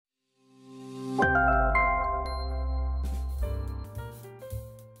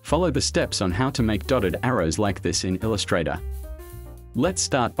Follow the steps on how to make dotted arrows like this in Illustrator. Let's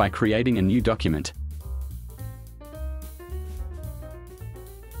start by creating a new document.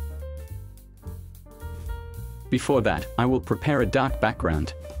 Before that, I will prepare a dark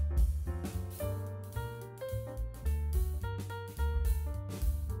background.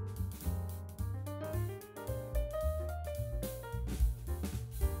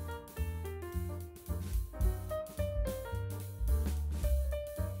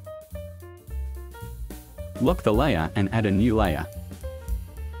 Lock the layer and add a new layer.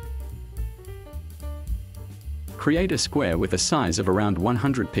 Create a square with a size of around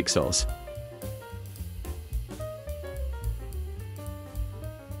 100 pixels.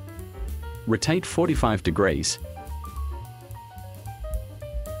 Rotate 45 degrees.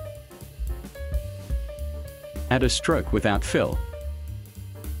 Add a stroke without fill.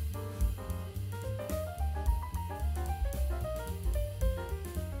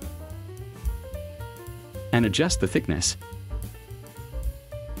 And adjust the thickness.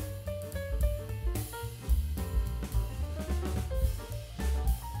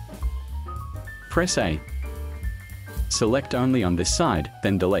 Press A. Select only on this side,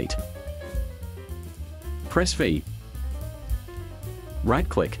 then delete. Press V.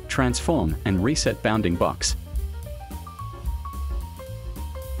 Right-click, transform, and reset bounding box.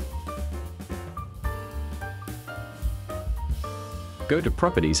 Go to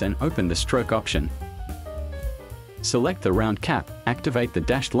Properties and open the Stroke option. Select the round cap, activate the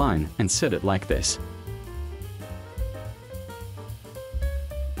dashed line, and set it like this.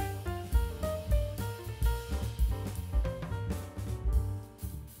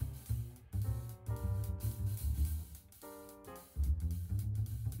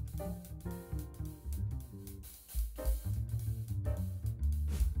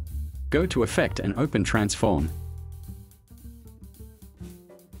 Go to Effect and open Transform.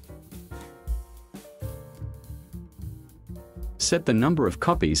 Set the number of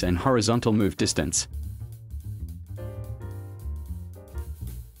copies and horizontal move distance.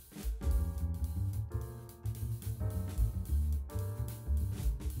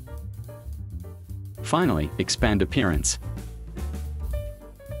 Finally, expand appearance.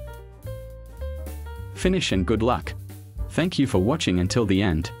 Finish and good luck. Thank you for watching until the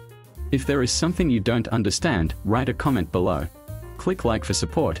end. If there is something you don't understand, write a comment below. Click like for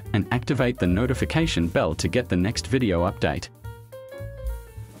support and activate the notification bell to get the next video update.